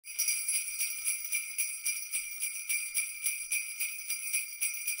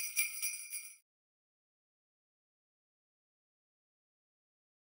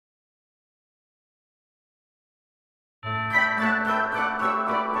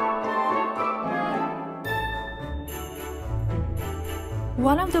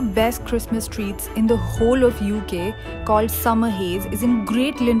One of the best Christmas treats in the whole of UK, called SUMMERHAYES, is in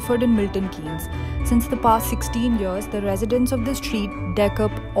Great Linford in Milton Keynes. Since the past 16 years, the residents of the street deck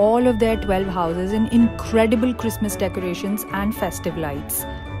up all of their 12 houses in incredible Christmas decorations and festive lights.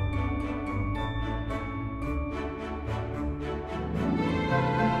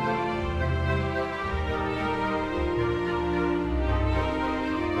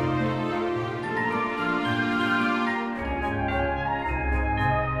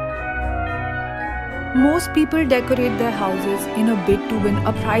 Most people decorate their houses in a bid to win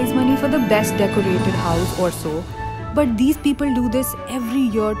a prize money for the best decorated house or so. But these people do this every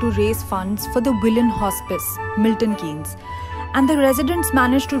year to raise funds for the Willen Hospice, Milton Keynes. And the residents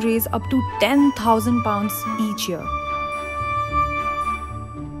manage to raise up to £10,000 each year.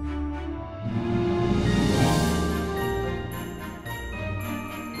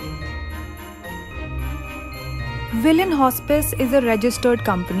 Willen Hospice is a registered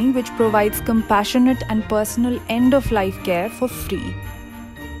company which provides compassionate and personal end-of-life care for free.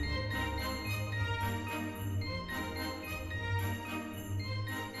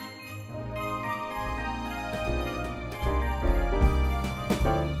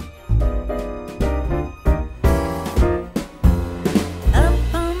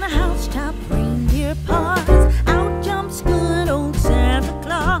 Up on the housetop, reindeer paws, out jumps good old Santa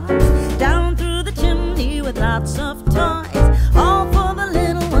Claus, down through the chimney with lots of toys, all for the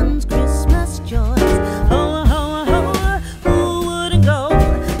little ones' Christmas joys. Ho, ho, ho, who wouldn't go?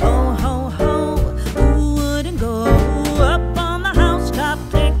 Ho, ho, ho, who wouldn't go? Up on the housetop,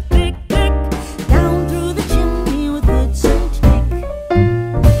 click, click, click, down through the chimney with good Saint Nick.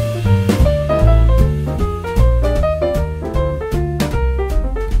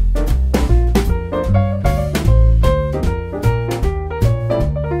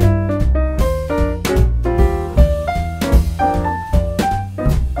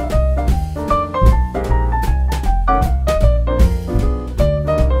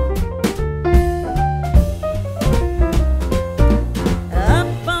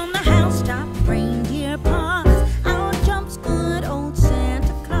 Up on the housetop, reindeer paws, out jumps good old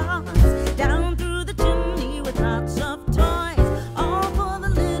Santa Claus, down through the chimney with lots of toys, all for the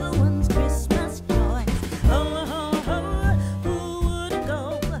little ones' Christmas joys. Ho, ho, ho, who wouldn't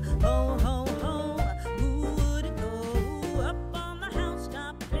go? Ho, ho, ho, who wouldn't go? Up on the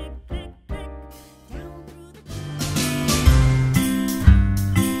housetop, click, click, click, down through the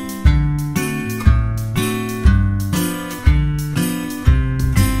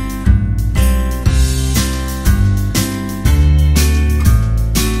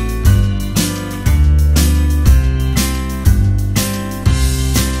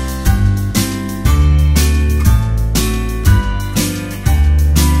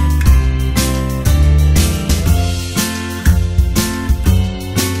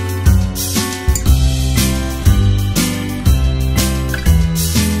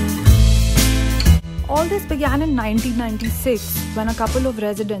All this began in 1996 when a couple of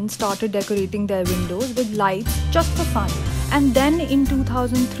residents started decorating their windows with lights just for fun, and then in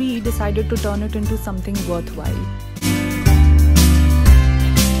 2003 decided to turn it into something worthwhile.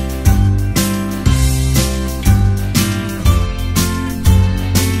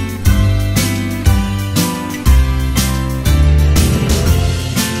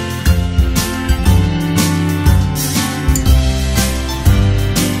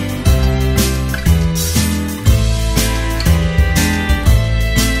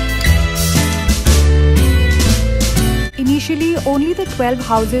 Initially, only the 12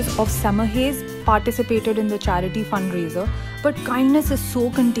 houses of SUMMERHAYES participated in the charity fundraiser, but kindness is so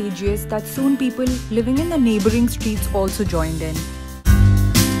contagious that soon people living in the neighbouring streets also joined in.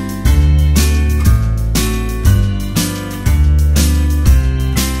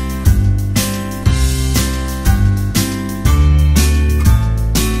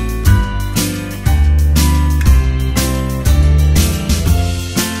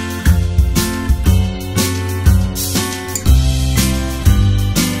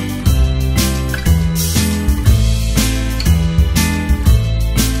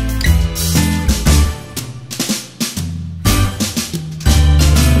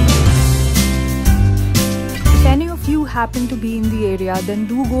 Happen to be in the area, then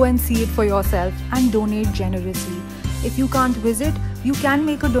do go and see it for yourself and donate generously. If you can't visit, you can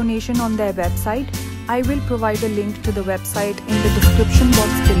make a donation on their website. I will provide a link to the website in the description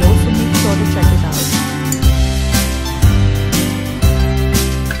box below, so make sure to check